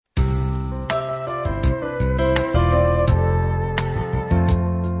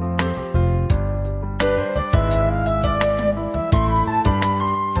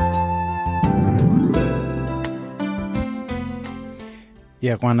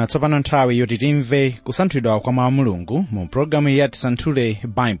yakwana tsopano nthawi yoti timve kusanthulidwa kwa mawu a Mulungu mu programu ya Tisanthule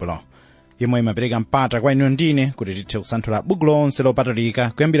Baibulo, yomwe imapereka mpata kwa inu ndine kuti tithe kusanthula buku lonse lopatulika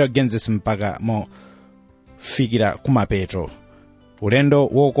kuyambira Genesis mpaka mofikira kumapeto. Ulendo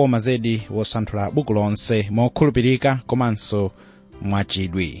wokoma zedi wosanthula buku lonse mokhulupirika komanso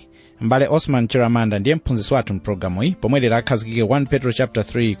mwachidwi. Mbale Osman Chiramanda ndiye mphunzitsi wathu mpulogalamu iyi, pomwe lero akhazikike 1 Petro chapter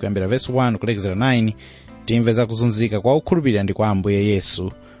 3 kuyambira verse 1 kulekezera 9. Timve za kuzunzika kwa ukhulupirira ndi kwa Ambuye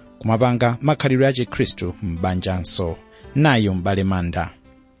Yesu kumapanga makhalidwe a Chikhristu m'banjanso. Nayo mbale Manda.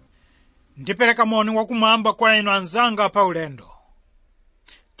 Ndipereka moni wakumwamba kwa inu anzanga pa ulendo.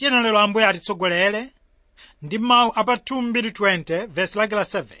 Tiyena lero Ambuye atitsogolere ndi mawu apa 2:20 verse lake la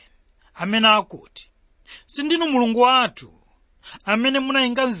 7, amene akuti, sindinu Mulungu wathu amene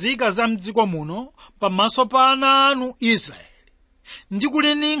munayinga nzika za mdziko muno pamaso pa ana anu Israeli, ndi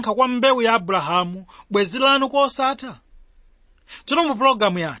kulininkhira kwa mbewu ya Abrahamu bwenzi lanu kosatha? Tsono mu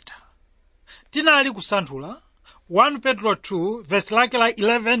pologalamu yatha tinali kusanthula 1 Petro 2 verse lake la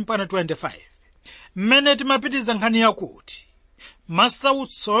 11 pana 25, mmene timapitiza nkhani yakuti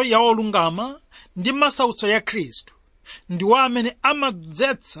masautso ya olungama ndi masautso ya Khristu ndiwo amene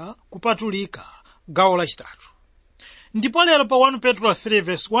amadzetsa kupatulika, gawo lachitatu. Ndipo lero pa 1 Petro 3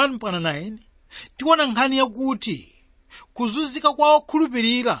 verse 1 pana 9 tiona nkhani yakuti kuzunzika kwa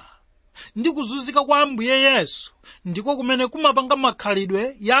okhulupirira ndi kuzunzika kwa Ambuye Yesu ndiko kumene kumapanga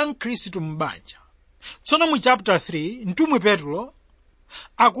makhalidwe ya Mkhristu m'banja. Tsono mu chapter 3 mtumwi Petro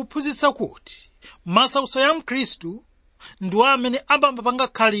akuphunzitsa kuti masautso ya Mkhristu ndiwo amene amapanga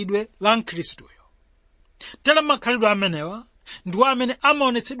khalidwe la Mkhristuyo. Tera makhalidwe amenewa ndiwo amene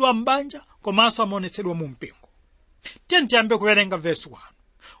amaonetsedwa m'banja komanso amaonetsedwa mu mpingo. Tiyambe kuwerenga verse 1.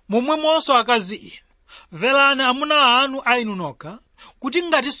 Momwemonso akazi inu, mverani amuna anu a inu nokha, kuti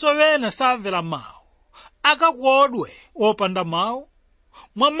ngatinso ena samvera mawu, akakodwe opanda mawu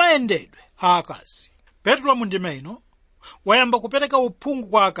mwa mayendedwe a akazi. Petro mu ndime ino wayamba kupereka uphungu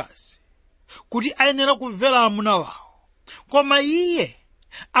kwa akazi kuti ayenera kumvera amuna wawo, koma iye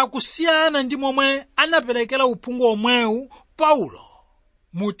akusiyana ndi momwe anaperekera uphungu omwewu Paulo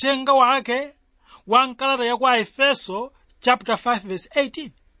mu uthenga wake wa nkalata ya kwa Efeso chapter 5 verse 18,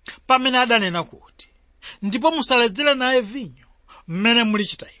 pamene adanena kuti, ndipo musaledzere naye vinyo mmene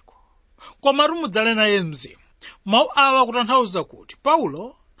mulichitayiko, koma mudzale naye mzimu. Mawu awa kutanthauza kuti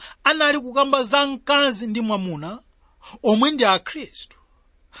Paulo anali kukamba za mkazi ndi mwamuna omwe ndi Akhristu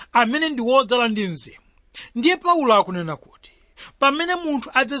amene ndi wodzala ndi mzimu. Ndiye Paulo akunena kuti pamene munthu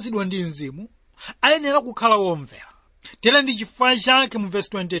adzazidwa ndi mzimu ayenera kukhala womvera. Tere ndi chifukwa chake mu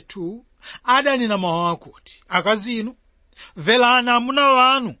verse 22 adanena mawu akuti, akazi inu, mverani amuna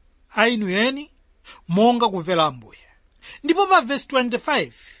wanu a inu eni monga kumvera Ambuye. Ndipo pa verse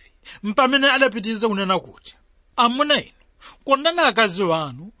 25 mpamene adapitiriza kunena kuti, amuna inu, kondani akazi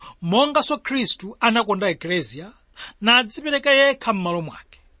wanu monganso Khristu anakonda Eklesia nadzipereka yekha m'malo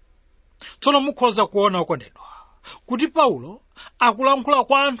mwake. Tsono mukhoza kuona okondedwa kuti Paulo akulankhula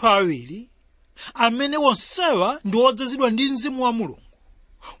kwa anthu awiri amene wonsewa ndi odzazidwa ndi mzimu wa Mulungu,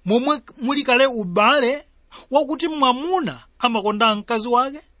 momwe muli kale ubale wakuti mwamuna amakonda mkazi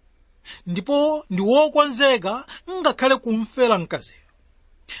wake ndipo ndi wokonzeka ngakhale kumfera mkaziyo.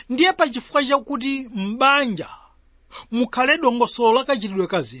 Ndiye pa chifukwa chakuti m'banja mukhale dongosolo la kachitidwe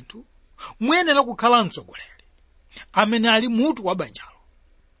ka zinthu, muyenera kukhala mtsogoleri amene ali mutu wa banjalo.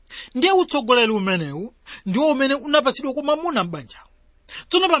 Ndiye utsogoleri umenewu ndiwo umene unapatsidwa kwa mwamuna m'banjalo.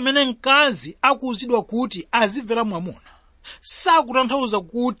 Tsono pamene mkazi akuwuzidwa kuti azimvera mwamuna, sakutanthauza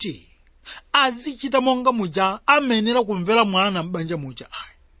kuti azichita monga muja amenera kumvera mwana m'banja muja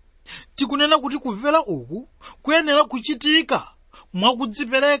ayi. Tikunena kuti kumvera uku kuyenera kuchitika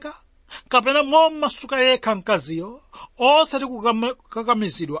mwakudzipereka kapena momasuka yekha mkaziyo, osati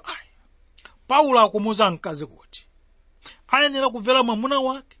kukakamizidwa ayi. Paulo akumuwuza mkazi kuti ayenera kumvera mwamuna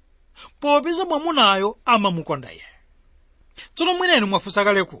wake popeza mwamunayo amamukonda iye. Tsono mwineni mwafunsa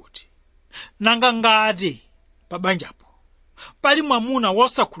kale kuti nanga ngati pa banjapo pali mwamuna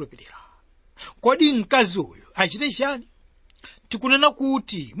wosakhulupirira, kodi mkazi uyu achite chani? Tikunena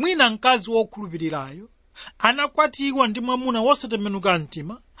kuti mwina mkazi wokhulupirirayo anakwatiwa ndi mwamuna wosatembenuka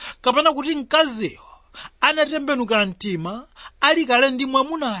mtima, kapena kuti mkaziyo anatembenuka mtima ali kale ndi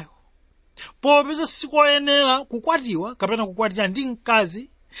mwamunayo, popeza sikoyenera kukwatiwa kapena kukwatira ndi mkazi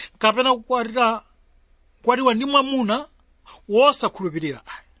kapena kukwatiwa ndi mwamuna wosakhulupirira.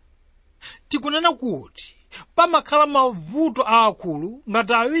 Tikunena kuti pamakhala mavuto aakulu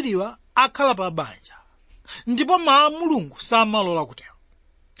ngati awiriwa akhala pa banja, ndipo mawu a Mulungu samalola kutero.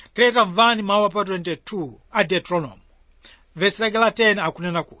 Tileta mvani mawu pa 22 a Deuteronomy verse lake la 10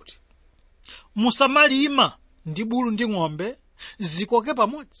 akunena kuti, musamalima ndi bulu ndi ng'ombe zikoke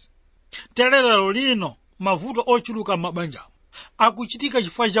pamodzi. Lero lino mavuto ochuluka m'mabanja akuchitika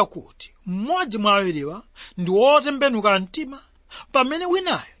chifukwa chakuti mmodzi mwa awiriwa ndi wotembenuka mtima pamene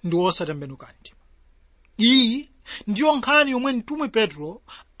winayo ndi wosatembenuka mtima. Iyi ndiyo nkhani yomwe mtumwi Petro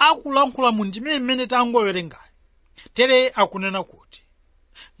akulankhula mu ndime imene tangowerengayo. Tere akunena kuti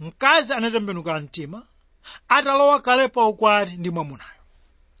mkazi anatembenuka mtima atalowa kale pa ukwati ndi mwamunayo.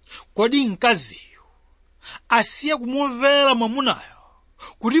 Kodi mkaziyo asiye kumumvera mwamunayo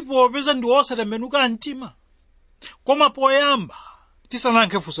kuti popeza ndi wosatembenuka mtima? Koma poyamba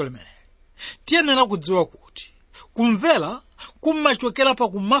tisanankhe funso limeneli, tiyenera kudziwa kuti kumvera kumachokera pa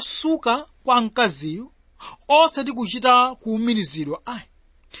kumasuka kwa mkaziyo osati kuchita kuumirizidwa ayi.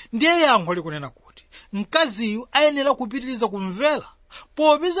 Ndiye yankho likunena kuti mkaziyo ayenera kupitiriza kumvera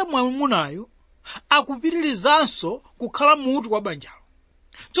popeza mwamunayo akupitirizanso kukhala mutu wa banjalo.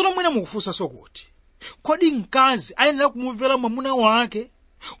 Tsono mwina mukufunsanso kuti kodi mkazi ayenera kumumvera mwamuna wake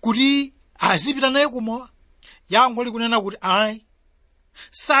kuti azipita naye kumowa? Yankho likunena kuti ayi,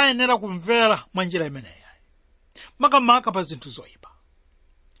 sayenera kumvera mwa njira imeneyi, makamaka pa zinthu zoyipa.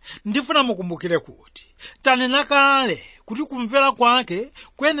 Ndifuna mukumbukire kuti tanena kale kuti kumvera kwake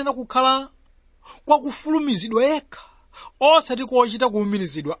kuyenera kukhala kwa kufulumizidwa yekha osati kochita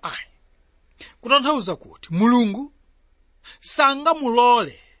kuumirizidwa ayi. Kutanthauza kuti Mulungu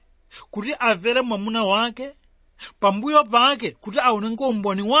sangamulole kuti amvere mwamuna wake pambuyo pake kuti aonenge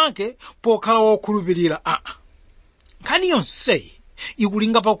umboni wake pokhala wokhulupirira. Nkhani yonseyi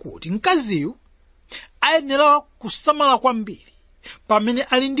ikulinga pakuti mkaziyu ayenera kusamala kwambiri pamene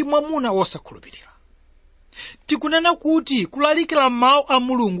ali ndi mwamuna wosakhulupirira. Tikunena kuti kulalikira mawu a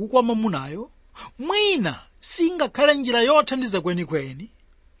Mulungu kwa mwamunayo mwina singakhale njira yothandiza kwenikweni,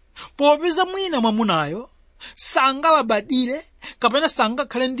 popeza mwina mwamunayo sangalabadire kapena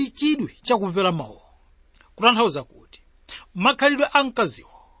sangakhale ndi chidwi chakumvera mawu. Kutanthauza kuti makhalidwe a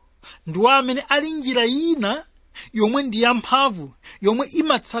mkaziwo ndiwo amene ali njira ina yomwe ndi yamphamvu yomwe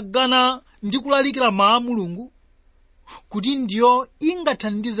imatsagana ndi kulalikira mawu a Mulungu kuti ndiyo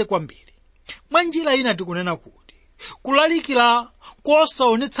ingathandize kwambiri. Mwa njira ina tikunena kuti kulalikira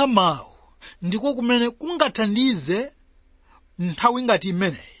kosaonetsa mawu ndiko kumene kungathandize nthawi ngati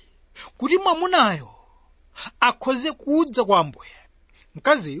imeneyi kuti mwamunayo akhoze kudza kwa Ambuye.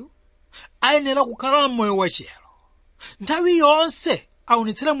 Mkaziyo ayenera kukhala moyo wachiyero nthawi yonse,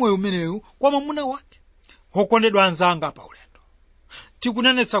 aonetsera moyo umenewu kwa mwamuna wake. Okondedwa anzanga pa ulendo,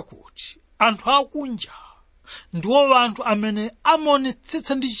 tikunenetsa kuti anthu akunja ndiwo anthu amene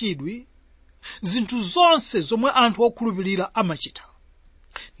amaonetsetsa ndi chidwi zinthu zonse zomwe anthu okhulupirira amachita.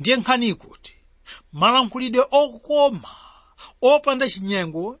 Ndiye nkhani kuti malankhulidwe okoma opanda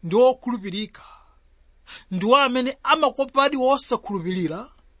chinyengo ndi okhulupirika ndiwo amene amakopadi wosakhulupirira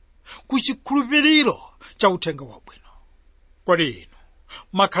ku chikhulupiriro cha uthenga wabwino. Kodi inu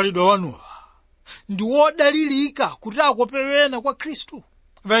makhalidwe wanuwa ndi wodalirika kuti akopewena kwa Khristu?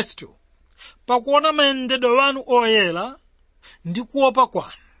 Verse 2. Pakuona mayendedwe wanu oyera ndi kuopa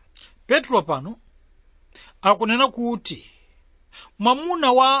kwanu. Petro pano akunena kuti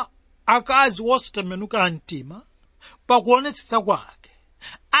mwamuna wa akazi wosatembenuka mtima pakuonetsetsa kwake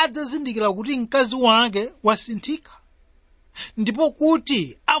adzazindikira kuti mkazi wake wasinthika, ndipo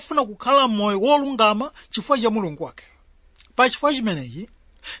kuti afuna kukhala moyo wolungama chifukwa cha Mulungu wake. Pa chifukwa chimenechi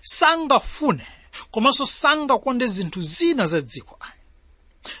sangafune komanso sangakonde zinthu zina za dziko.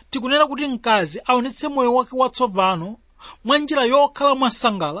 Tikunena kuti mkazi aonetse moyo wake watsopano mwa njira yokhala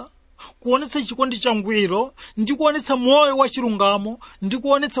mwasangala, kuonetsa chikondi changwiro ndi kuonetsa moyo wachilungamo ndi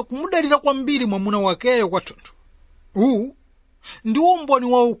kuonetsa kumudalira kwambiri mwamuna wakeyo kwathunthu. Uwu ndi umboni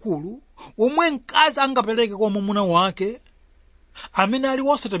waukulu omwe mkazi angapereke kwa mwamuna wake amene ali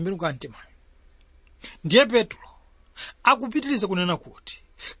wosatembenuka mtima. Ndiye Petro akupitiriza kunena kuti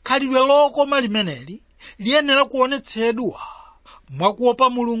khalidwe lokoma limeneli liyenera kuonetsedwa mwakuopa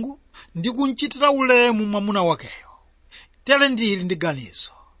Mulungu ndi kumchitira ulemu mwamuna wakeyo. Tere ndili ndi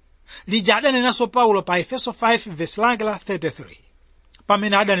ganizo lija adanenanso Paulo pa Efeso 5 verse lake la 33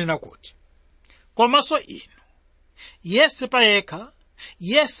 pamene adanena kuti komanso inu yense payekha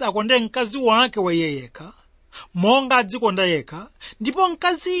yense akonde mkazi wake wa iye yekha monga adzikonda yekha, ndipo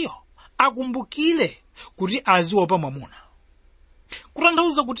mkaziyo akumbukire kuti aziopa mwamuna.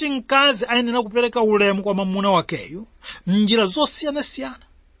 Kutanthauza kuti mkazi ayenera kupereka ulemu kwa mwamuna wakeyo m'njira zosiyanasiyana,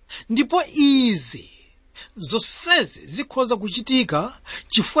 ndipo izi zonsezi zikhoza kuchitika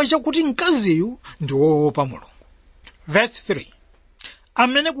chifukwa chakuti mkaziyu ndi woopa Mulungu. Verse 3.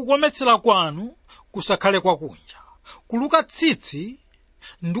 Amene kukometsera kwanu kusakhale kwakunja, kuluka tsitsi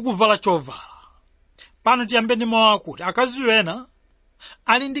ndi kuvala chovala. Pano tiyambe ndi mawu akuti akazi wena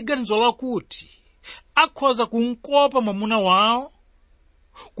ali ndi ganizo lakuti akhoza kumkopa mwamuna wawo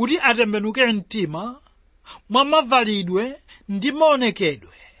kuti atembenuke mtima mwa mavalidwe ndi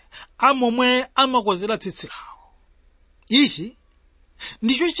maonekedwe amomwe amakozera tsitsi lawo. Ichi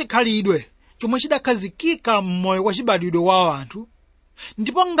ndicho chikhalidwe chomwe chidakhazikika m'moyo wa chibadwidwe wa anthu,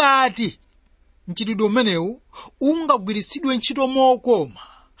 ndipo ngati mchitidwe umenewu ungagwiritsidwe ntchito mokoma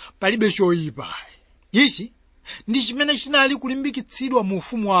palibe choyipa. Ichi ndi chimene chinali kulimbikitsidwa mu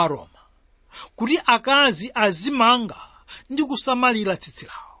ufumu wa Roma, kuti akazi azimanga ndi kusamalira tsitsi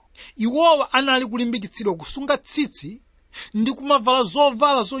lawo. Iwowa anali kulimbikitsidwa kusunga tsitsi ndi kumavala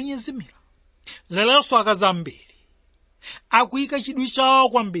zovala zonyezimira. Leronso akazi ambiri akuyika chidwi chawo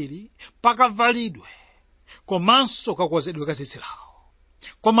kwambiri pakavalidwe komanso kakozedwe ka tsitsi lawo.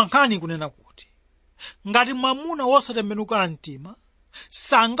 Koma nkhani kunena kuti ngati mwamuna wosatembenuka mtima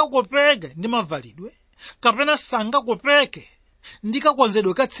sangakopeke ndi mavalidwe kapena sangakopeke ndi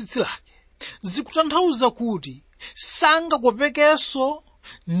kakozedwe ka tsitsi lake, zikutanthauza kuti sangakopekenso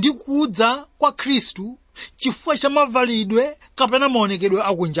ndi kudza kwa Khristu chifukwa cha mavalidwe kapena maonekedwe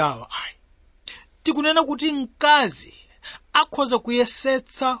akunjawa. Tikunena kuti mkazi akhoza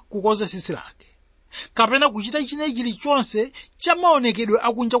kuyesetsa kukoza tsitsi lake kapena kuchita china chilichonse cha maonekedwe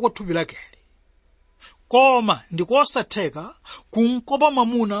akunja kwa thupi lakeli, koma ndikosatheka kumkopa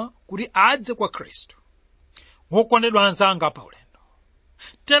mwamuna kuti adze kwa Khristu. Wokondedwa anzanga pa ulendo,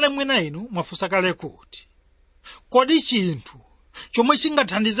 tere mwina inu mwafunsa kale kuti kodi chinthu chomwe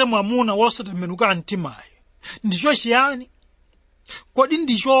chingathandize mwamuna wosatembenuka mtimayo ndicho chiyani? Kodi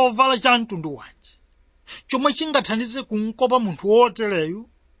ndichovala cha mtundu wanji chomwe chingathandize kumkopa munthu wotereyu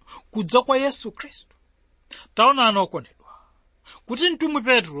kudza kwa Yesu Khristu? Taonani okondedwa kuti mtumwi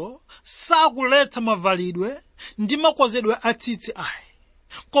Petro sakuletsa mavalidwe ndi makozedwe atsitsi ayi,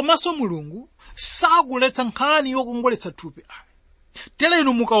 komanso Mulungu sakuletsa nkhani yokongoletsa thupi ayi. Tere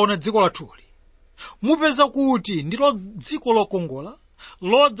inu mukaona dziko lathuli mupeza kuti ndilo dziko lokongola,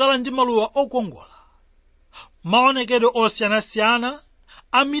 lodzala ndi maluwa okongola, maonekedwe osiyanasiyana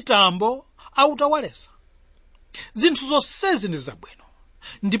a mitambo autawaleza. Zinthu zonsezi ndi zabwino,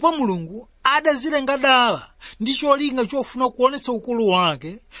 ndipo Mulungu adazilenga dala ndi cholinga chofuna kuonetsa ukulu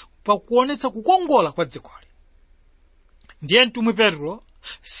wake pa kuonetsa kukongola kwa dzikoli. Ndiye mtumwi Petro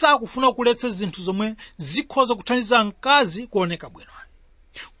sakufuna kuletsa zinthu zomwe zikhoza kuthandiza mkazi kuoneka bwino,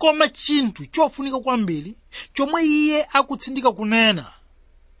 koma chinthu chofunika kwambiri chomwe iye akutsindika kunena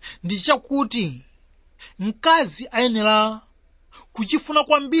ndi chakuti mkazi ayenera kuchifuna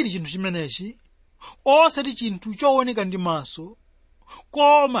kwambiri chinthu chimenechi, osati chinthu chooneka ndi maso,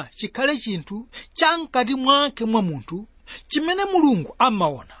 koma chikhale chinthu cha mkati mwake mwa munthu chimene Mulungu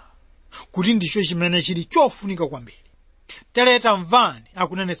amaona kuti ndicho chimene chili chofunika kwambiri. Tere tamvani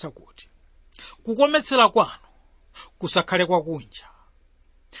akunenetsa kuti kukometsera kwanu kusakhale kwakunja.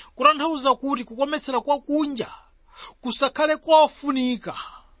 Kutanthauza kuti kukometsera kwakunja kusakhale kofunika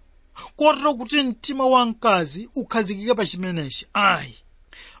kotero kuti mtima wa mkazi ukhazikike pa chimenechi. Ayi,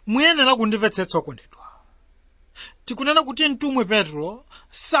 muyenera kundimvetsetsa okondedwa. Tikunena kuti mtumwi Petro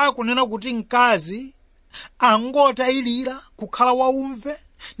sakunena kuti mkazi angotayirira kukhala waumve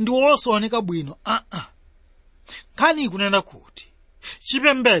ndi wosaoneka bwino. Nkhani ikunena kuti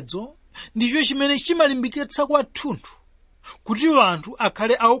chipembedzo ndicho chimene chimalimbikitsa kwathunthu kuti anthu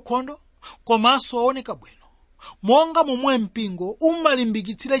akhale aukhondo komanso aoneka bwino, monga momwe mpingo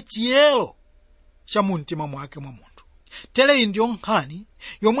umalimbikitsira chiyero cha mumtima mwake mwa munthu. Tere iyi ndiyo nkhani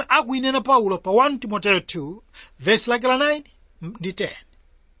yomwe akuyinena Paulo pa 1 Timoteyo 2 verse lake la 9 ndi 10,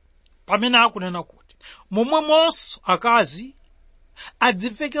 pamene akunena kuti momwemonso akazi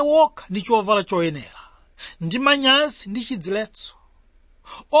adziveke wokha ndi chovala choyenera ndi manyazi ndi chidziletso,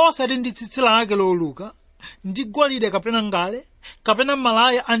 osati ndi tsitsi lake loluka ndi golide kapena ngale kapena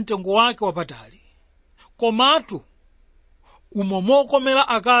malaya a mtengo wake wapatali, komatu umo mokomera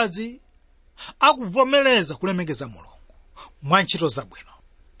akazi akuvomereza kulemekeza Mulungu mwa ntchito zabwino,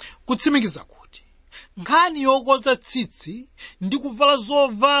 kutsimikiza kuti nkhani yokoza tsitsi ndi kuvala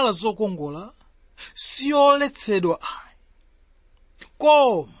zovala zokongola siyoletsedwa ayi,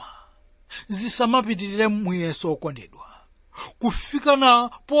 koma zisamapitirire muyeso okondedwa kufika na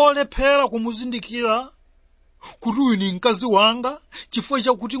polephera kumuzindikira kuti uyu ni mkazi wanga chifukwa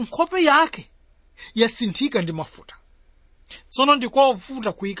chakuti nkhope yake yasinthika ndi mafuta. Tsono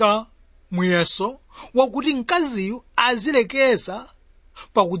ndikovuta kuyika muyeso wakuti mkaziyu azilekeza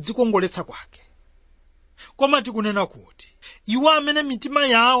pakudzikongoletsa kwake. Koma tikunena kuti iwo amene mitima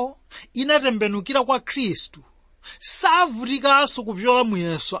yawo inatembenukira kwa Khristu savutikanso kupyola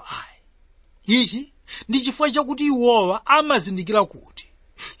muyeso ayi. Ichi ndi chifukwa chakuti iwowa amazindikira kuti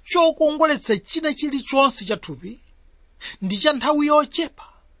chokongoletsa china chilichonse cha thupi ndi cha nthawi yochepa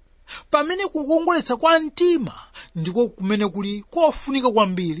pamene kukongoletsa kwa mtima ndiko kumene kuli kofunika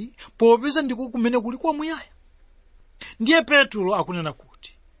kwambiri, popeza ndiko kumene kuli kwamuyaya. Ndiye Petro akunena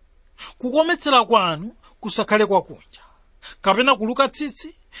kuti kukometsera kwanu kusakhale kwakunja, kapena kuluka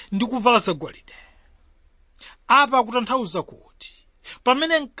tsitsi ndi kuvala zagolide. Apa akutanthauza kuti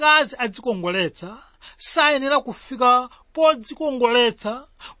pamene mkazi adzikongoletsa sayenera kufika podzikongoletsa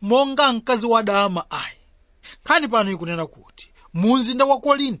monga mkazi wadama ayi. Nkhani pano ikunena kuti mu mzinda wa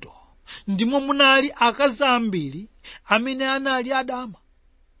Korinto ndimo munali akazi ambiri amene anali adama,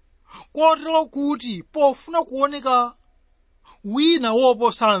 kotero kuti pofuna kuoneka wina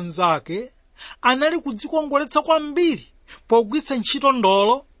woposa anzake anali kudzikongoletsa kwambiri pogwiritsa ntchito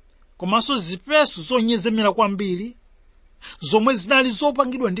ndolo komanso zipeso zonyezemera kwambiri zomwe zinali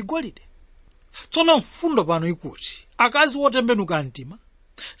zopangidwa ndi golide. Tsono mfundo pano ikuti akazi wotembenuka mtima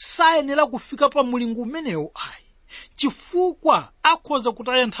sayenera kufika pa mulingo umenewu ayi, chifukwa akhoza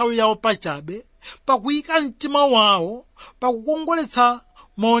kutaya nthawi yawo pachabe pakuyika mtima wawo pakukongoletsa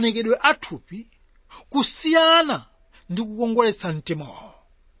maonekedwe athupi kusiyana ndi kukongoletsa mtima wawo.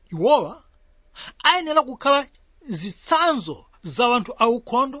 Iwowa ayenera kukhala zitsanzo za anthu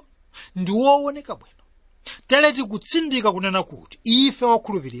aukhondo ndi wooneka bwino. Tere tikutsindika kunena kuti ife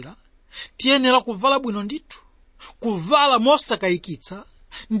okhulupirira tiyenera kuvala bwino ndithu, kuvala mosakayikitsa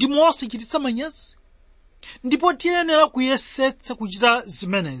ndi mosachititsa manyazi. Ndipo tiyenera kuyesetsa kuchita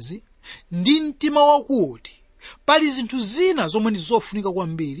zimenezi ndi mtima wakuti pali zinthu zina zomwe ndi zofunika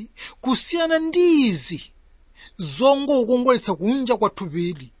kwambiri kusiyana ndi izi zongokongoletsa kunja kwa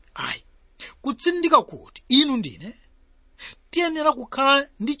thupili ayi. Kutsindika kuti inu ndine tiyenera kukhala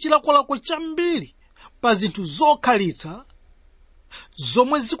ndi chilakolako chambiri pa zinthu zokhalitsa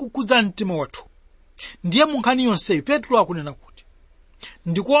zomwe zikukhudza mtima wathu. Ndiye mu nkhani yonseyi Petro akunena kuti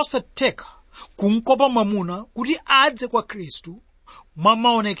ndikosatheka kumkopa mwamuna kuti adze kwa Khristu mwa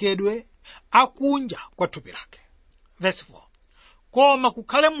maonekedwe akunja kwa thupi lake. Verse 4. Koma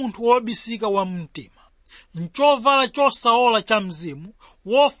kukhale munthu wobisika wa mtima, nchovala chosaola cha mzimu,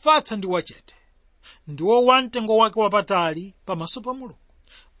 wofatsa ndi wachete, ndiwo wamtengo wake wapatali pamaso pa Mulungu.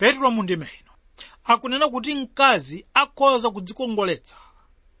 Petro mundime ino akunena kuti mkazi akhoza kudzikongoletsa,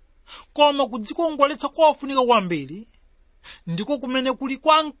 koma kudzikongoletsa kofunika kwambiri ndiko kumene kuli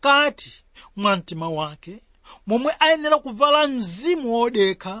kwa mkati mwa mtima wake, momwe ayenera kuvala mzimu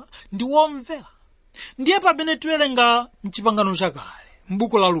wodekha ndi womvera. Ndiye pamene tiwerenga m'chipangano chakale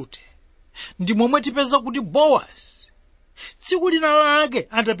m'buku la Rute ndi momwe tipeza kuti Bowazi tsiku lina lake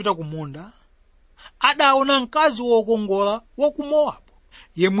atapita ku munda adaona mkazi wokongola wa ku Mowabu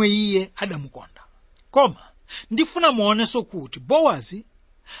yemwe iye adamukonda. Koma ndifuna muonenso kuti Bowazi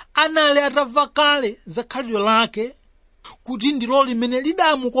anali atamva kale za khalidwe lake kuti ndilo limene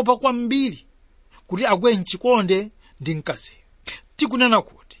lidamukopa kwambiri kuti agwe mchikonde ndi mkazi. Tikunena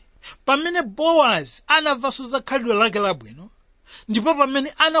kuti pamene Bowazi anamvanso za khalidwe lake labwino, ndipo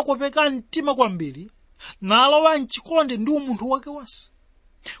pamene anakopeka mtima kwambiri nalowa mchikonde ndi umunthu wake wonse.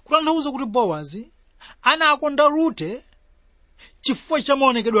 Kutanthauza kuti Bowazi anakonda Rute chifukwa cha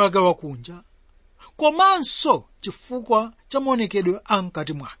maonekedwe ake wakunja, komanso chifukwa cha maonekedwe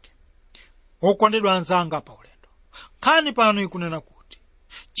amkati mwake. Okondedwa anzanga pa ulendo, nkhani pano ikunena kuti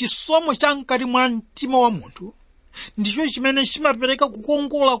chisomo cha mkati mwa mtima wa munthu ndicho chimene chimapereka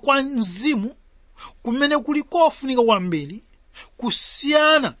kukongola kwa mzimu kumene kuli kofunika kwambiri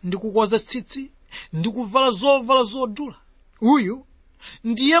kusiyana ndi kukoza tsitsi ndi kuvala zovala zodula. Uyu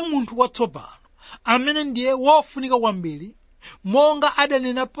ndiye munthu watsopano amene ndiye wofunika kwambiri, monga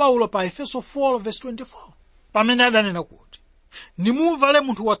adanena Paulo pa Efeso 4:24 pamene adanena kuti nimuvale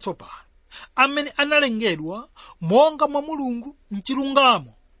munthu watsopano amene analengedwa monga mwa Mulungu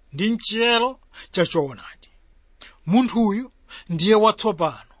mchilungamo ndi mchiyero cha choonadi. Munthu uyu ndiye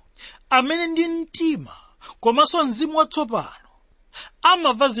watsopano amene ndi mtima komanso mzimu watsopano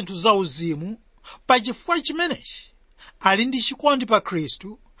amava zinthu za uzimu. Pachifukwa chimenechi ali ndi chikondi pa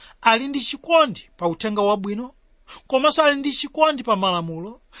Khristu, ali ndi chikondi pa uthenga wabwino, komanso ali ndi chikondi pa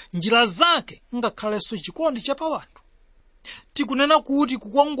malamulo, njira zake ngakhalenso chikondi cha pa wanthu. Tikunena kuti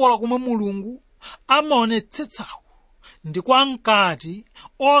kukongola komwe Mulungu amaonetsetsaku ndi kwa mkati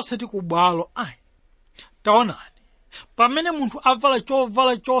osati ku bwalo ayi. Taonani, pamene munthu avala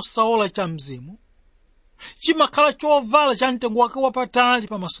chovala chosaola cha mzimu, chimakhala chovala cha mtengo wake wapatali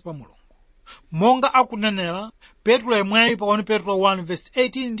pamaso pa Mulungu, monga akunenera Petro yemweyi pa 1 Petro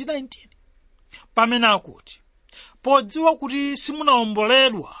 1:18 ndi 19 pamene akuti podziwa kuti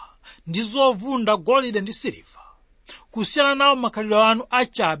simunawomboledwa ndi zovunda golide ndi siliva, kusiyana nawo makhalidwe anu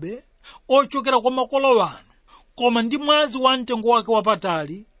achabe ochokera kwa makolo anu, koma ndi mwazi wa mtengo wake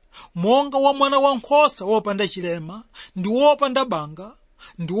wapatali, monga wa mwana wankhosa wopanda chilema ndi wopanda banga,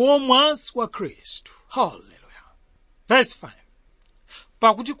 ndiwo mwazi wa Khristu. Haleluya. Verse 5.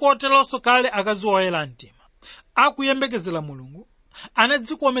 Pakuti koteronso kale akazi oyera mtima akuyembekezera Mulungu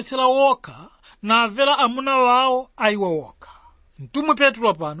anadzikometsera wokha namvera amuna wawo aiwo wokha. Mtumwi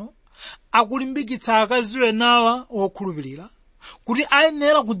Petro pano akulimbikitsa akazi enawa okhulupirira kuti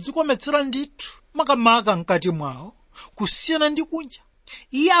ayenera kudzikometsera ndithu makamaka mkati mwawo kusiyana ndi kunja.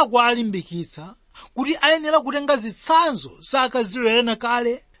 Iye akualimbikitsa kuti ayenera kutenga zitsanzo za akazi ena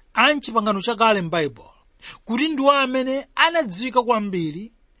kale am'chipangano chakale m'Baibulo, kuti ndiwo amene anadziwika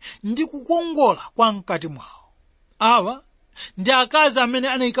kwambiri ndi kukongola kwa mkati mwawo. Awa ndi akazi amene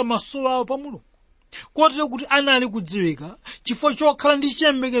anayika maso awo pa Mulungu, kotero kuti anali kudziwika chifukwa chokhala ndi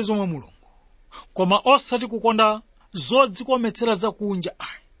chiyembekezo mwa Mulungu, koma osati kukonda zodzikometsera zakunja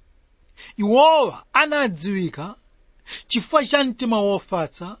ayi. Iwowa anadziwika chifukwa cha mtima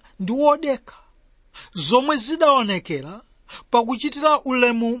wofatsa ndi wodekha, zomwe zidaonekera pakuchitira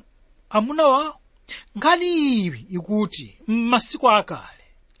ulemu amuna wawo. Nkhani iyi ikuti m'masiku akale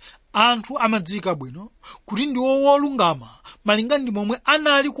anthu amadziwika bwino kuti ndiwo wolungama malinga ndi momwe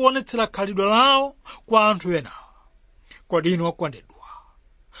anali kuonetsera khalidwe lawo kwa anthu enawa. Kodi inu okondedwa,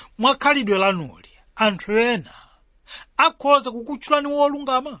 mwa khalidwe lanuli anthu ena akhoza kukutchulani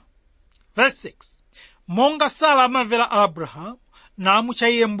wolungama? Verse 6. Monga Sara amamvera Abrahamu namutcha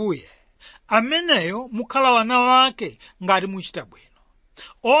iye mbuye, ameneyo mukhala wana wake ngati muchita bwino,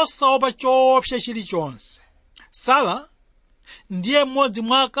 osaopa choopsa chilichonse. Sara ndiye mmodzi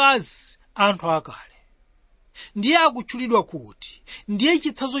mwa akazi anthu akale. Ndiye akutchulidwa kuti ndiye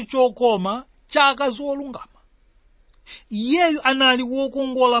chitsanzo chokoma cha akazi olungama. Iyeyu anali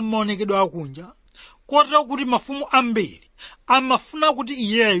wokongola m'maonekedwe akunja, kotero kuti mafumu ambiri amafuna kuti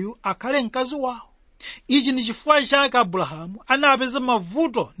iyeyu akhale mkazi wawo. Ichi ndi chifukwa chake Abrahamu anapeza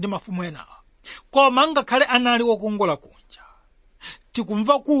mavuto ndi mafumu enawa, koma ngakhale anali wokongola kunja,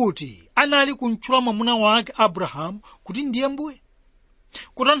 tikumva kuti anali kumtchula mwamuna wake Abrahamu kuti ndiye mbuye,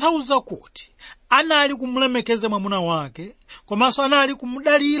 kutanthauza kuti anali kumulemekeza mwamuna wake, komanso anali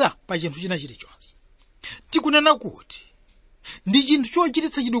kumudalira pa chinthu china chilichonse. Tikunena kuti ndi chinthu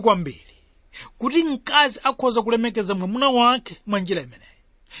chochititsa chidwi kwambiri kuti mkazi akhoza kulemekeza mwamuna wake mwa njira imeneyi.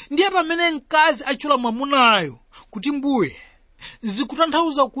 Ndiye pamene mkazi atchula mwamunayo kuti mbuye,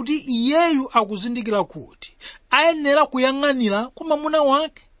 zikutanthauza kuti iyeyu akuzindikira kuti ayenera kuyang'anira kwa mwamuna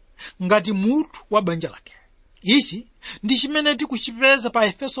wake ngati mutu wa banja lake. Ichi ndi chimene tikuchipeza pa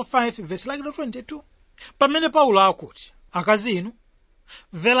Efeso 5 verse 22, pamene Paulo akuti, akazi inu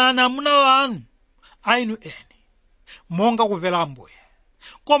mverani amuna wanu ainu eni monga kumvera Ambuye.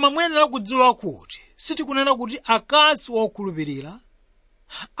 Koma muyenera kudziwa kuti sitikunena kuti akazi wokhulupirira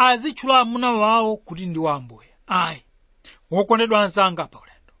azitchula amuna wawo kuti ndi wa Ambuye ayi. Wokondedwa anzanga pa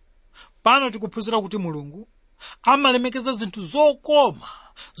ulendo, pano tikuphunzira kuti Mulungu amalemekeza zinthu zokoma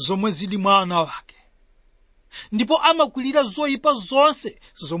zomwe zili mwa ana wake, ndipo amakwirira zoyipa zonse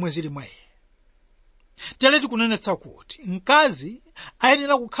zomwe zili mwa iye. Tere tikunenetsa kuti mkazi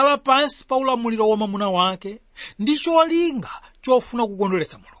ayenera kukhala pansi pa ulamuliro wa mwamuna wake ndi cholinga chofuna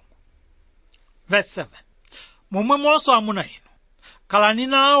kukondweretsa Mulungu. Verse 7. Momwemonso amuna inu khalani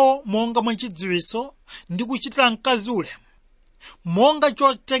nawo monga mwachidziwitso ndi kuchitira mkazi ulemu, monga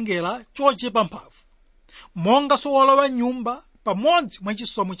chotengera chochepa mphamvu, monga sowolowa nyumba pamodzi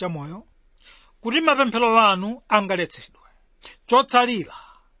mwachisomo cha moyo, kuti mapemphero anu angaletsedwe. Chotsalira,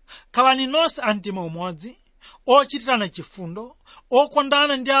 khalani nonse amtima umodzi, ochitirana chifundo,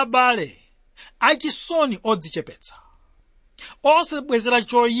 okondana ndi abale, achisoni odzichepetsa, osabwezera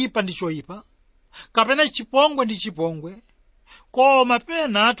choyipa ndi choyipa, kapena chipongwe ndi chipongwe, koma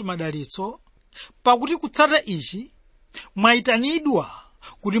penatu madalitso, pakuti kutsata ichi mwayitanidwa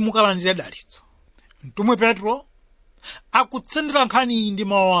kuti mukalandire dalitso. Mtumwi Petro akutsendera nkhani iyi ndi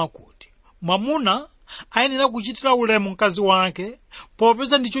mawu akuti mwamuna ayenera kuchitira ulemu mkazi wake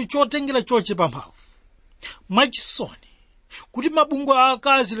popeza ndicho chotengera chochepa mphamvu. Mwachisoni kuti mabungwe a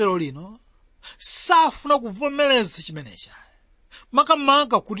akazi lero lino safuna kuvomereza chimenechi,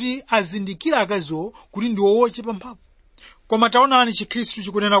 makamaka kuti azindikira akaziwo kuti ndiwo wochepa mphamvu. Koma taonani Chikhristu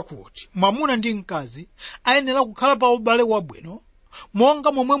chikunena kuti mwamuna ndi mkazi ayenera kukhala pa ubale wabwino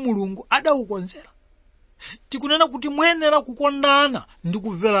monga momwe Mulungu adawukonzera. Tikunena kuti muyenera kukondana ndi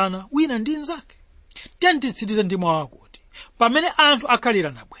kumverana wina ndi nzake. Tiyanditsirize ndi mawu akuti pamene anthu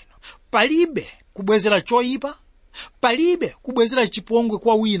akhalirana bwino, palibe kubwezera choyipa, palibe kubwezera chipongwe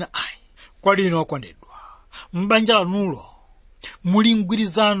kwa wina ayi. Kodi inu okondedwa, m'banja lanulo muli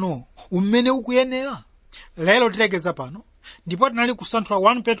mgwirizano umene ukuyenera? Lero tilekeza pano, ndipo tinali kusanthula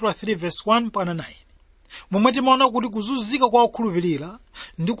 1 Petro 3 verse 1 mpaka 9, momwe timaona kuti kuzunzika kwa okhulupirira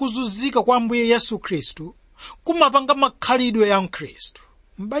ndi kuzunzika kwa Ambuye Yesu Khristu kumapanga makhalidwe ya Mkhristu.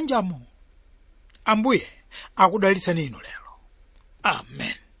 m'banjamo. Ambuye akudalitseni inu lero.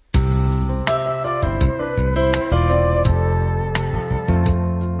 Amen.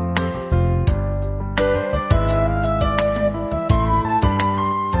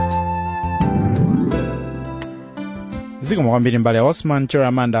 zikomo kwambiri mbale ya Osman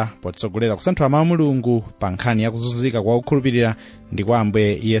Chiramanda potitsogolera kusanthula mawu a Mulungu pa nkhani ya kuzunzika kwa okhulupirira ndi kwa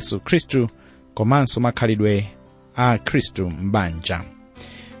Ambuye Yesu Khristu komanso makhalidwe a Khristu m'banja.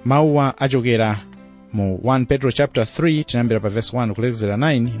 Mawuwa achokera mu 1 Petro chapter 3 tinayambira pa verse 1 kulekezera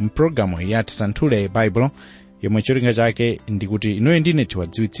 9 mpulogalamu ya Tisanthule Baibulo, yomwe cholinga chake ndi kuti inuyo ndine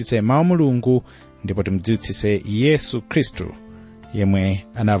tiwadziwitsitse mawu a Mulungu ndipo timudziwitsitse Yesu Khristu yemwe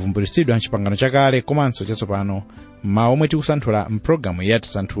anavumbulitsidwa m'chipangano chakale komanso chatsopano, mawu omwe tikusanthula mpulogalamu ya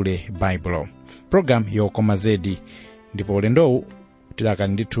Tisanthule Baibulo, pulogalamu yokoma zedi, ndipo ulendowu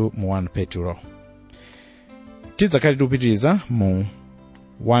tidakali ndithu mu 1 Petro. Tidzakhale tikupitiriza mu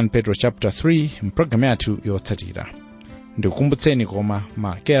 1 Petro chapter 3 mpulogalamu yathu yotsatira. Ndikukumbutseni koma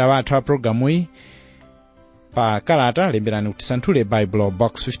makera athu a pulogalamu iyi pa kalata lemberani ku Tisanthule Baibulo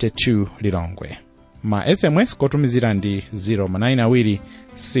box 52 Lilongwe. Ma SMS kotumizira ndi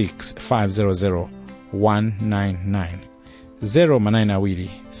 0926500 199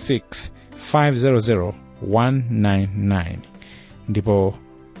 0926500 199, ndipo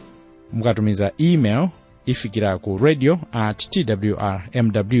mukatumiza email ifikira ku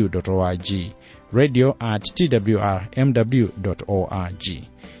radio@twrmw.org, radio@twrmw.org.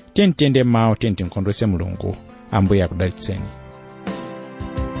 Tiyende mawu, tiyende nkondwese Mulungu. Ambuye akudalitseni.